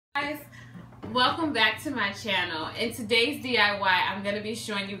Guys, welcome back to my channel. In today's DIY, I'm going to be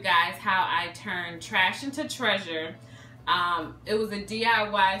showing you guys how I turned trash into treasure. It was a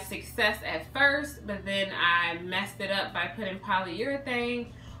DIY success at first, but then I messed it up by putting polyurethane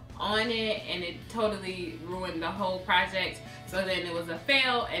on it, and it totally ruined the whole project. So then it was a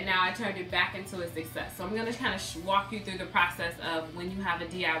fail, and now I turned it back into a success. So I'm going to kind of walk you through the process of when you have a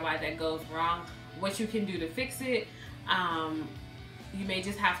DIY that goes wrong, what you can do to fix it. You may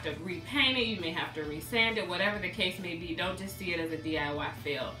just have to repaint it, you may have to resand it, whatever the case may be. Don't just see it as a DIY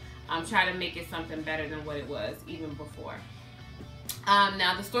fail. Try to make it something better than what it was even before.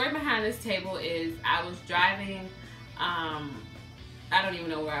 Now the story behind this table is I was driving, I don't even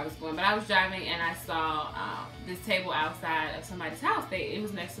know where I was going, but I was driving and I saw this table outside of somebody's house. It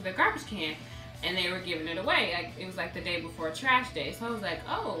was next to the garbage can and they were giving it away. It was like the day before trash day. So I was like,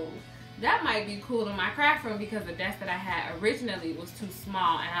 oh, that might be cool in my craft room, because the desk that I had originally was too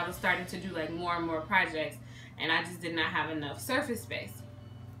small and I was starting to do like more and more projects and I just did not have enough surface space.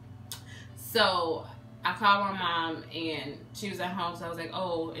 So I called my mom and she was at home, so I was like,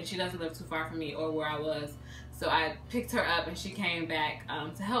 oh, and she doesn't live too far from me or where I was. So I picked her up and she came back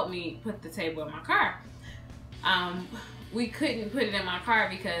to help me put the table in my car. We couldn't put it in my car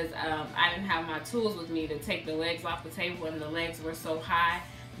because I didn't have my tools with me to take the legs off the table, and the legs were so high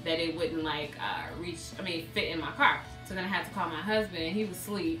that it wouldn't like fit in my car. So then I had to call my husband and he was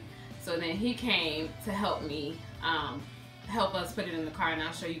asleep. So then he came to help me, help us put it in the car, and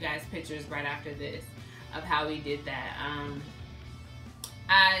I'll show you guys pictures right after this of how we did that.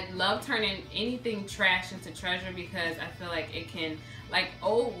 I love turning anything trash into treasure because I feel like it can, like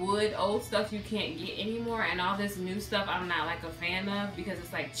old wood, old stuff you can't get anymore, and all this new stuff I'm not like a fan of because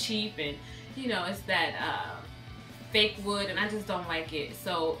it's like cheap and you know, it's that fake wood and I just don't like it.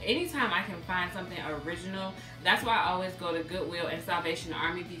 So anytime I can find something original, that's why I always go to Goodwill and Salvation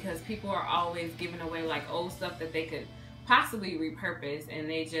Army, because people are always giving away like old stuff that they could possibly repurpose and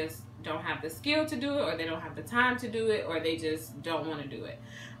they just don't have the skill to do it, or they don't have the time to do it, or they just don't want to do it.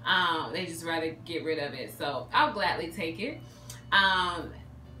 They just rather get rid of it. So I'll gladly take it.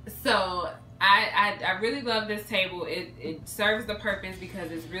 So I really love this table. It serves the purpose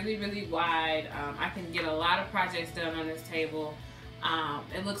because it's really, really wide. I can get a lot of projects done on this table.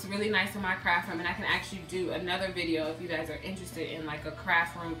 It looks really nice in my craft room, and I can actually do another video if you guys are interested in like a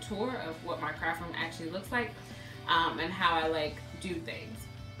craft room tour of what my craft room actually looks like, and how I like do things.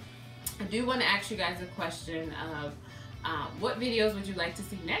 I do want to ask you guys a question of what videos would you like to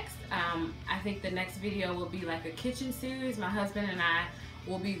see next? I think the next video will be like a kitchen series. My husband and I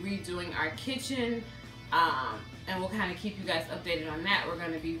will be redoing our kitchen, and we'll kind of keep you guys updated on that. We're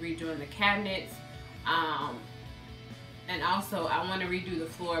going to be redoing the cabinets, and also I want to redo the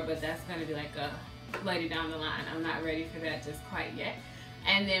floor, but that's going to be like a later down the line. I'm not ready for that just quite yet.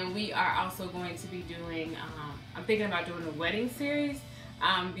 And then we are also going to be doing, I'm thinking about doing a wedding series,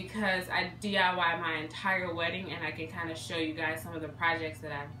 because I DIY my entire wedding, and I can kind of show you guys some of the projects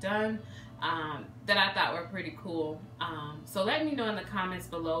that I've done that I thought were pretty cool. So let me know in the comments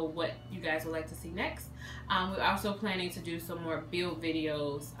below what you guys would like to see next. We're also planning to do some more build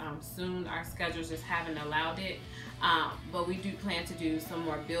videos soon. Our schedules just haven't allowed it, but we do plan to do some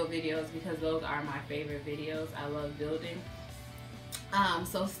more build videos because those are my favorite videos. I love building.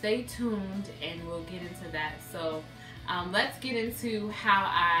 So stay tuned and we'll get into that. So let's get into how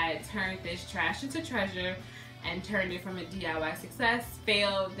I turned this trash into treasure and turned it from a DIY success,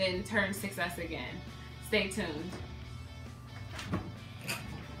 failed, then turned success again. Stay tuned.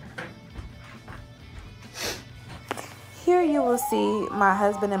 Here you will see my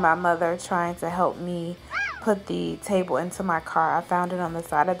husband and my mother trying to help me put the table into my car. I found it on the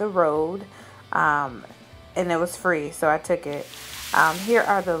side of the road, and it was free, so I took it. Here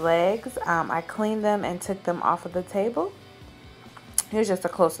are the legs. I cleaned them and took them off of the table. Here's just a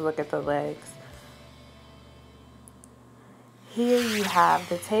closer look at the legs. Here you have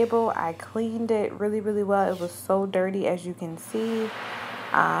the table. I cleaned it really, really well. It was so dirty, as you can see.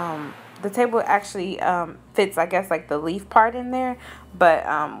 The table actually fits, I guess, like the leaf part in there. But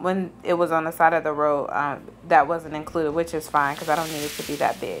when it was on the side of the road, that wasn't included, which is fine because I don't need it to be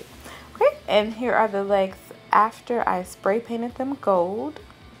that big. Okay, and here are the legs after I spray painted them gold.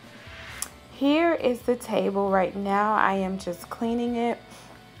 Here is the table right now. I am just cleaning it.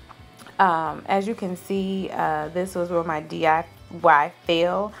 As you can see, this was where my DIY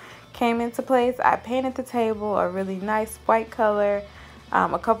fail came into place. I painted the table a really nice white color.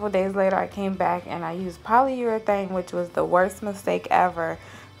 A couple of days later, I came back and I used polyurethane, which was the worst mistake ever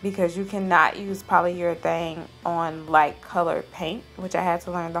because you cannot use polyurethane on light colored paint, which I had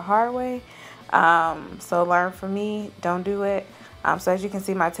to learn the hard way. So learn from me, don't do it. So as you can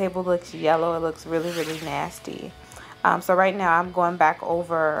see, my table looks yellow. It looks really, really nasty. So right now I'm going back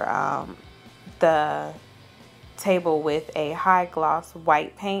over the table with a high gloss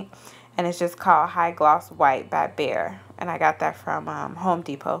white paint, and it's just called High Gloss White by Behr, and I got that from Home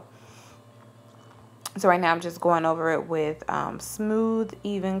Depot. So right now I'm just going over it with smooth,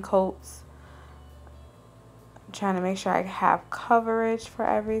 even coats, trying to make sure I have coverage for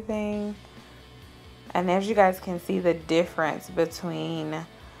everything. And as you guys can see, the difference between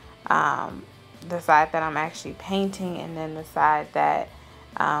the side that I'm actually painting and then the side that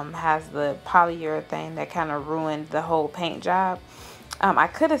has the polyurethane that kind of ruined the whole paint job. I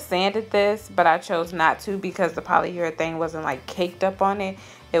could have sanded this, but I chose not to because the polyurethane wasn't like caked up on it.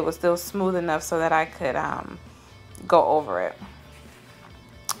 It was still smooth enough so that I could go over it.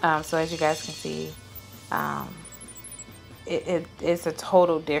 So as you guys can see, it's a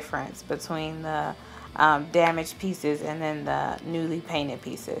total difference between the damaged pieces and then the newly painted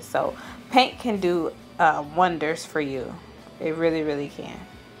pieces. So paint can do wonders for you. It really, really can.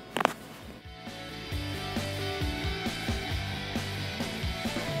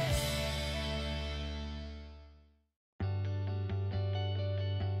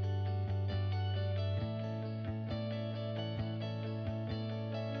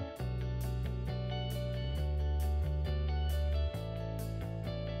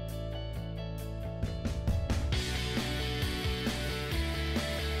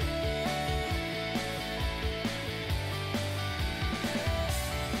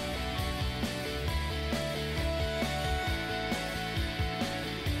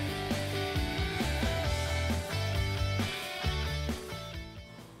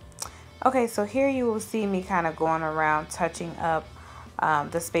 Okay, so here you will see me kind of going around touching up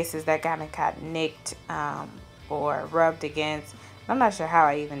the spaces that kind of got nicked or rubbed against. I'm not sure how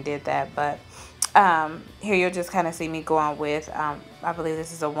I even did that, but here you'll just kind of see me going with, I believe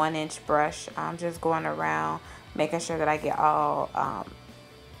this is a 1-inch brush. I'm just going around making sure that I get all,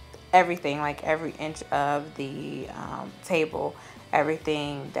 everything, like every inch of the table,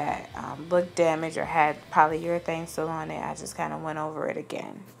 everything that looked damaged or had polyurethane still on it. I just kind of went over it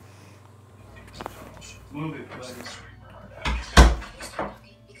again. Move it, please.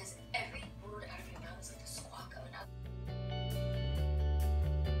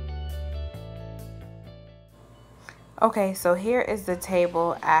 Okay, so here is the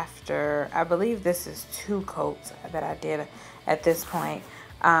table after, I believe this is 2 coats that I did at this point.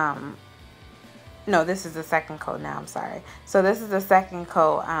 No, this is the second coat now, I'm sorry. So this is the second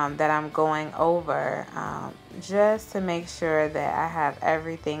coat that I'm going over just to make sure that I have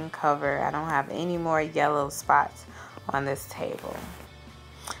everything covered. I don't have any more yellow spots on this table.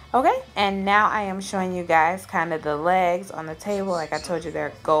 Okay, and now I am showing you guys kind of the legs on the table. Like I told you,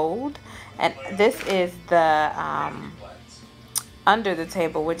 they're gold. And this is the under the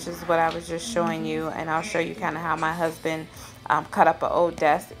table, which is what I was just showing you. And I'll show you kind of how my husband cut up an old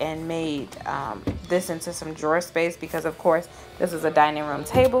desk and made this into some drawer space, because of course this is a dining room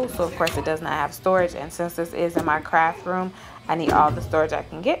table, so of course it does not have storage, and since this is in my craft room, I need all the storage I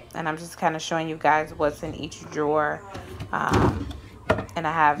can get. And I'm just kind of showing you guys what's in each drawer, and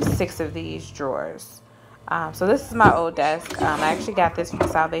I have 6 of these drawers. So this is my old desk. I actually got this from the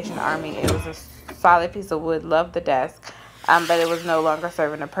Salvation Army. It was a solid piece of wood. Loved the desk, but it was no longer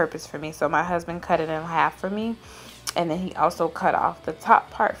serving a purpose for me, so my husband cut it in half for me. And then he also cut off the top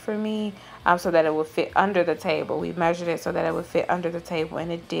part for me so that it would fit under the table. We measured it so that it would fit under the table,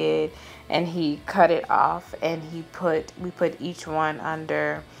 and it did. And he cut it off, and we put each one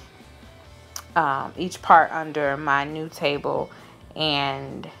under, each part under my new table.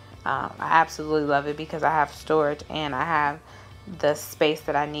 And I absolutely love it because I have storage and I have the space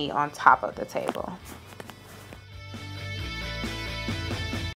that I need on top of the table.